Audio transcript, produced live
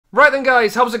Right then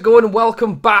guys, how's it going?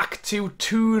 Welcome back to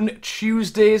Toon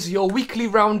Tuesdays, your weekly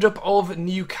roundup of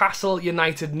Newcastle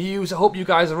United news. I hope you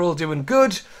guys are all doing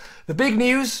good. The big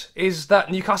news is that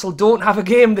Newcastle don't have a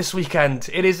game this weekend.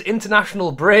 It is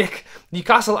international break.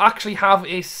 Newcastle actually have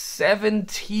a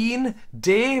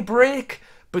 17-day break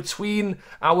between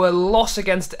our loss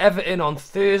against Everton on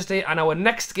Thursday and our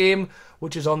next game,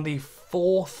 which is on the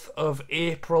 4th of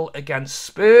April against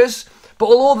Spurs. But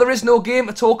although there is no game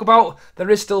to talk about, there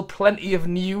is still plenty of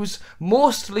news,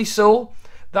 mostly so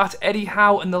that Eddie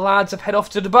Howe and the lads have head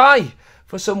off to Dubai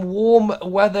for some warm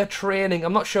weather training.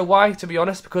 I'm not sure why, to be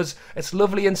honest, because it's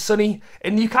lovely and sunny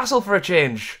in Newcastle for a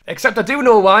change. Except I do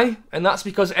know why, and that's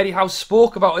because Eddie Howe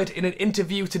spoke about it in an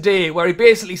interview today, where he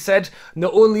basically said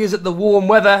not only is it the warm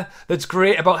weather that's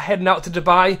great about heading out to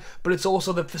Dubai, but it's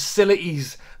also the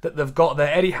facilities that they've got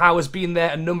there. Eddie Howe has been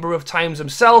there a number of times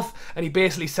himself, and he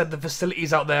basically said the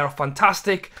facilities out there are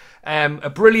fantastic. A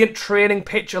brilliant training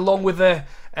pitch along with a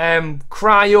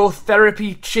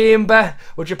cryotherapy chamber,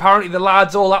 which apparently the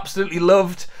lads all absolutely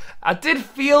loved. I did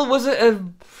feel, was it a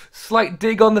slight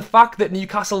dig on the fact that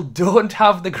Newcastle don't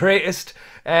have the greatest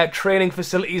training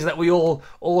facilities that we all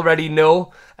already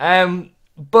know.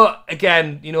 But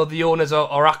again, you know, the owners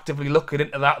are actively looking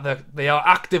into that. They are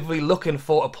actively looking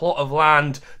for a plot of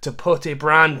land to put a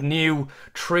brand new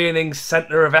training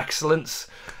centre of excellence.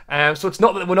 So it's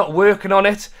not that we're not working on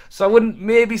it. So I wouldn't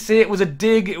maybe say it was a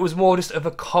dig. It was more just of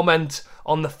a comment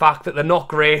on the fact that they're not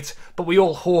great, but we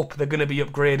all hope they're going to be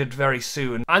upgraded very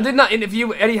soon. And in that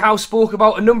interview, Eddie Howe spoke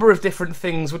about a number of different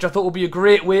things, which I thought would be a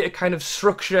great way to kind of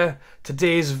structure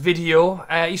today's video.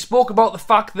 He spoke about the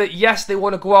fact that yes, they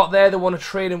want to go out there, they want to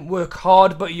train and work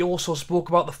hard, but he also spoke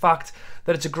about the fact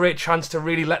that it's a great chance to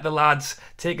really let the lads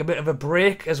take a bit of a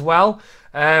break as well.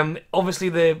 Obviously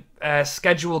the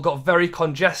schedule got very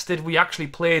congested. We actually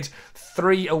played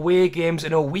 3 away games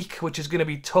in a week, which is going to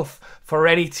be tough for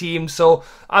any team. So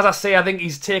as I say, I think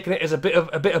he's taking it as a bit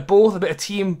of both, a bit of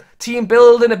team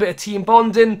building, a bit of team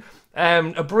bonding,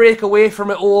 a break away from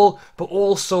it all, but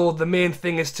also the main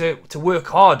thing is to work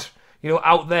hard, you know,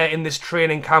 out there in this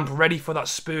training camp, ready for that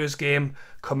Spurs game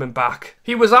coming back.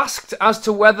 He was asked as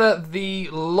to whether the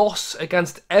loss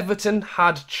against Everton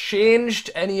had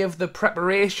changed any of the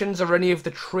preparations or any of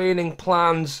the training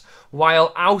plans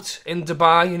while out in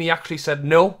Dubai, and he actually said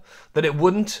no, that it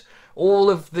wouldn't.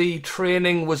 All of the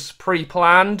training was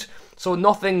pre-planned, so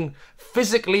nothing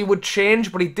physically would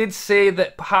change, but he did say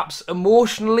that perhaps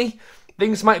emotionally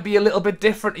things might be a little bit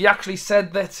different. He actually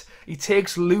said that he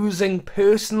takes losing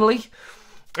personally.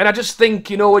 And I just think,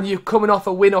 you know, when you're coming off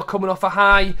a win or coming off a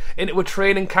high into a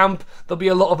training camp, there'll be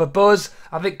a lot of a buzz.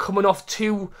 I think coming off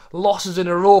 2 losses in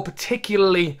a row,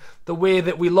 particularly the way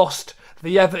that we lost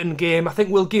the Everton game, I think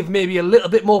will give maybe a little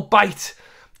bit more bite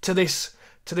to this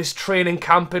training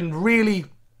camp, and really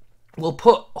will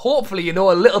put, hopefully, you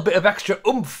know, a little bit of extra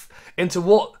oomph into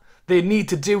what they need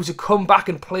to do to come back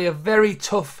and play a very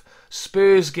tough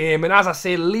Spurs game. And as I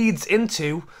say, leads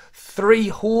into 3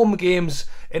 home games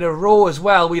in a row as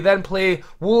well. We then play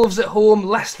Wolves at home,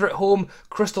 Leicester at home,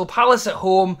 Crystal Palace at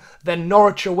home, then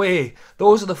Norwich away.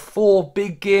 Those are the 4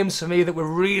 big games for me that we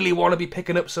really want to be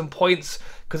picking up some points,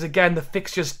 because again, the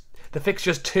fixtures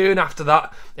turn after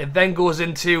that. It then goes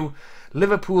into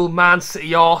Liverpool, Man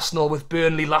City, Arsenal, with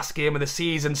Burnley last game of the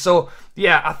season. So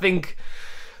yeah, I think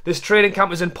this training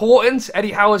camp is important.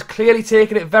 Eddie Howe has clearly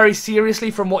taken it very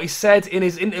seriously from what he said in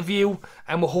his interview,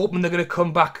 and we're hoping they're going to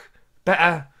come back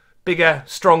better, bigger,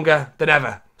 stronger than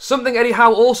ever. Something Eddie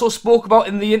Howe also spoke about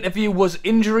in the interview was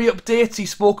injury updates. He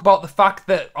spoke about the fact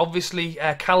that obviously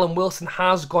Callum Wilson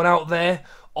has gone out there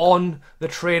on the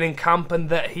training camp and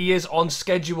that he is on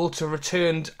schedule to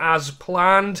return as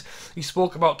planned. He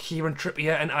spoke about Kieran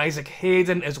Trippier and Isaac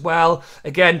Hayden as well.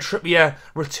 Again, Trippier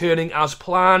returning as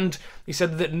planned. He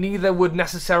said that neither would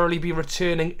necessarily be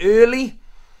returning early,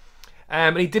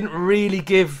 and he didn't really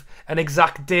give an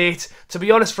exact date. To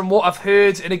be honest, from what I've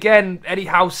heard, and again, Eddie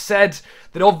Howe said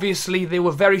that obviously they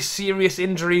were very serious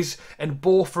injuries and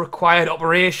both required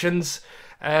operations.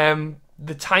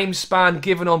 The time span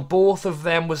given on both of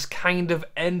them was kind of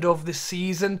end of the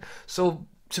season. So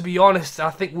to be honest, I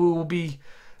think it will be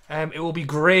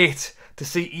great to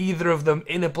see either of them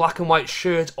in a black and white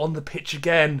shirt on the pitch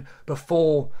again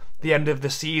before the end of the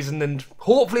season, and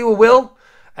hopefully we will.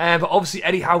 But obviously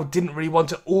Eddie Howe didn't really want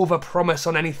to overpromise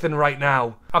on anything right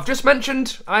now. I've just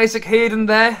mentioned Isaac Hayden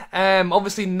there,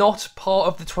 obviously not part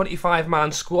of the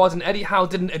 25-man squad, and Eddie Howe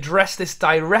didn't address this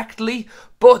directly,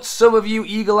 but some of you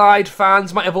eagle-eyed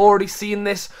fans might have already seen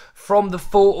this from the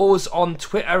photos on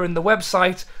Twitter and the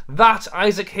website, that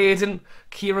Isaac Hayden,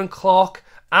 Kieran Clark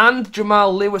and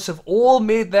Jamal Lewis have all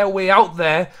made their way out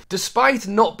there, despite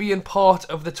not being part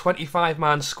of the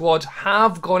 25-man squad,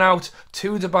 have gone out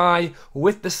to Dubai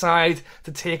with the side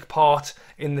to take part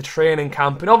in the training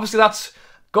camp. And obviously that's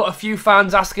got a few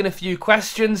fans asking a few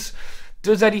questions.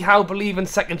 Does Eddie Howe believe in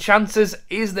second chances?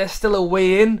 Is there still a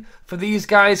way in for these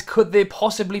guys? Could they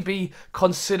possibly be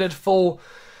considered for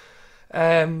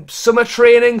summer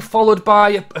training followed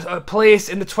by a place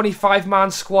in the 25-man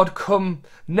squad come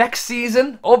next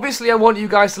season? Obviously, I want you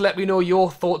guys to let me know your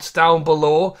thoughts down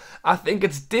below. I think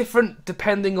it's different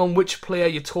depending on which player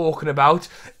you're talking about.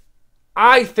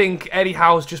 I think Eddie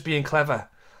Howe's just being clever,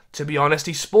 to be honest.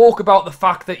 He spoke about the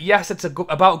fact that, yes, it's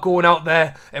about going out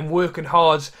there and working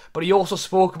hard, but he also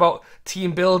spoke about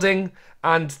team building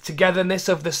and togetherness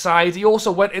of the side. He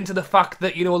also went into the fact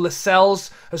that, you know, Lascelles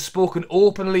has spoken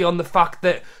openly on the fact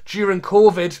that during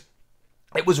COVID,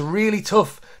 it was really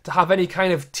tough to have any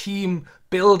kind of team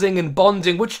building and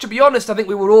bonding, which, to be honest, I think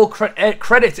we would all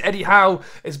credit Eddie Howe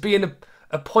as being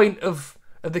a point of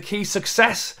the key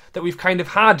success that we've kind of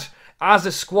had as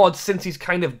a squad since he's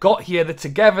kind of got here. The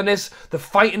togetherness, the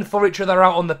fighting for each other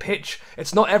out on the pitch.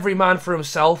 It's not every man for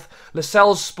himself.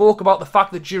 Lascelles spoke about the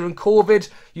fact that during COVID,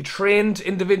 you trained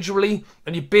individually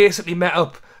and you basically met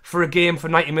up for a game for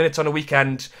 90 minutes on a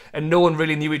weekend and no one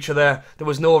really knew each other. There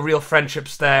was no real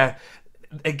friendships there.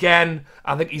 Again,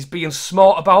 I think he's being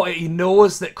smart about it. He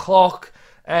knows that Clark,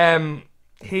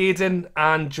 Hayden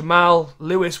and Jamal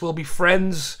Lewis will be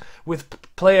friends with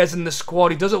players in the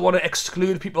squad. He doesn't want to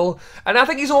exclude people. And I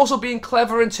think he's also being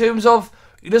clever in terms of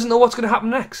he doesn't know what's going to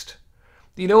happen next.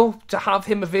 You know, to have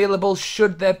him available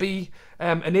should there be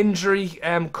an injury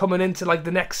coming into like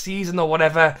the next season or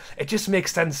whatever. It just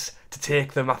makes sense to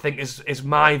take them, I think, is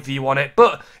my view on it.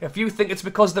 But if you think it's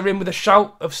because they're in with a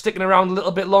shout of sticking around a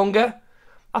little bit longer,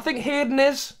 I think Hayden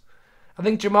is. I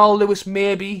think Jamal Lewis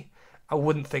maybe. I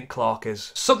wouldn't think Clark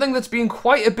is. Something that's been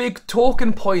quite a big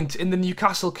talking point in the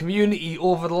Newcastle community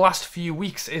over the last few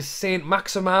weeks is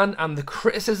Saint-Maximin and the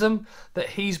criticism that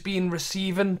he's been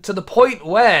receiving, to the point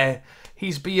where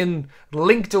he's being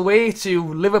linked away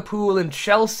to Liverpool and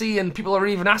Chelsea, and people are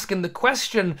even asking the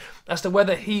question as to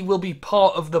whether he will be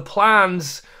part of the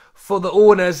plans for the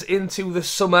owners into the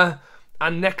summer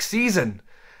and next season.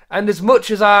 And as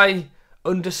much as I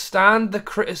understand the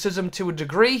criticism to a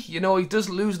degree, you know, he does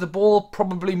lose the ball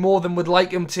probably more than would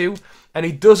like him to, and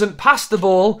he doesn't pass the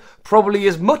ball probably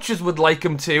as much as would like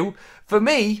him to. For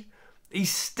me,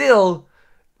 he's still,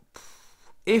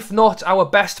 if not our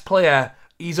best player,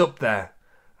 he's up there.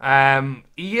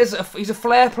 He's a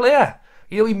flair player.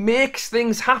 You know, he makes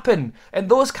things happen, and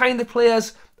those kind of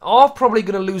players are probably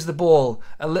going to lose the ball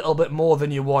a little bit more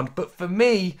than you want. But for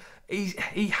me,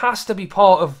 he has to be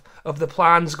part of the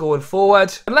plans going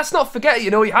forward. And let's not forget,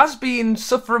 you know, he has been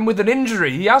suffering with an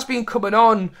injury. He has been coming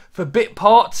on for bit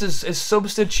parts as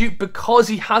substitute because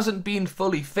he hasn't been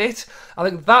fully fit. I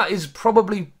think that is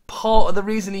probably part of the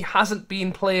reason he hasn't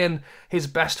been playing his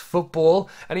best football.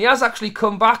 And he has actually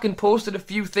come back and posted a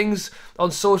few things on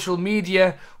social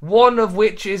media, one of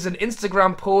which is an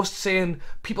Instagram post saying,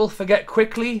 "People forget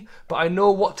quickly, but I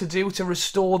know what to do to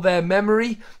restore their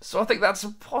memory." So I think that's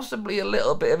possibly a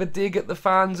little bit of a dig at the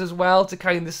fans as well, to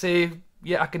kind of say,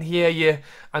 yeah, I can hear you,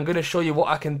 I'm going to show you what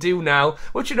I can do now,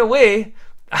 which in a way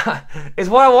is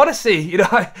what I want to see. You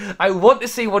know, I want to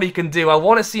see what he can do. I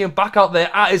want to see him back out there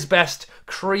at his best,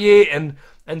 creating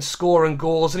and scoring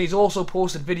goals. And he's also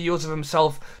posted videos of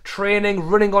himself training,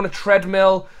 running on a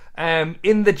treadmill,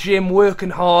 in the gym,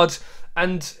 working hard.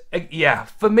 And yeah,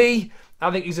 for me,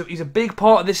 I think he's a big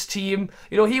part of this team.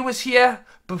 You know, he was here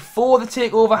before the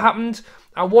takeover happened.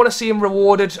 I want to see him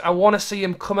rewarded. I want to see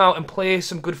him come out and play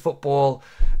some good football.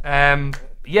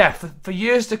 Yeah, for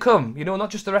years to come, you know,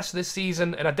 not just the rest of this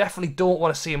season, and I definitely don't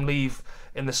want to see him leave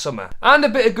in the summer. And a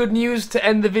bit of good news to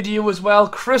end the video as well.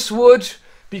 Chris Wood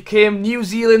became New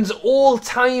Zealand's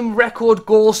all-time record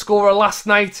goal scorer last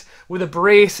night with a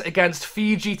brace against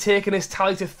Fiji, taking his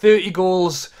tally to 30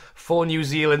 goals for New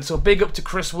Zealand. So big up to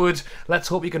Chris Wood. Let's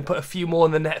hope he can put a few more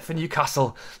in the net for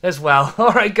Newcastle as well.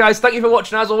 Alright guys, thank you for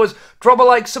watching. As always, drop a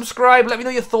like, subscribe, let me know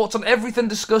your thoughts on everything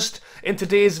discussed in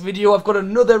today's video. I've got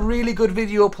another really good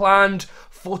video planned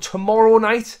for tomorrow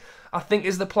night, I think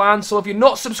is the plan. So if you're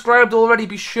not subscribed already,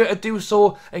 be sure to do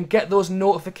so and get those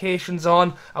notifications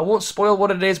on. I won't spoil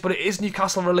what it is, but it is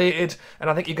Newcastle related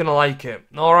and I think you're going to like it.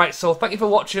 Alright, so thank you for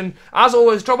watching. As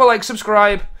always, drop a like,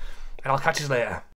 subscribe, and I'll catch you later.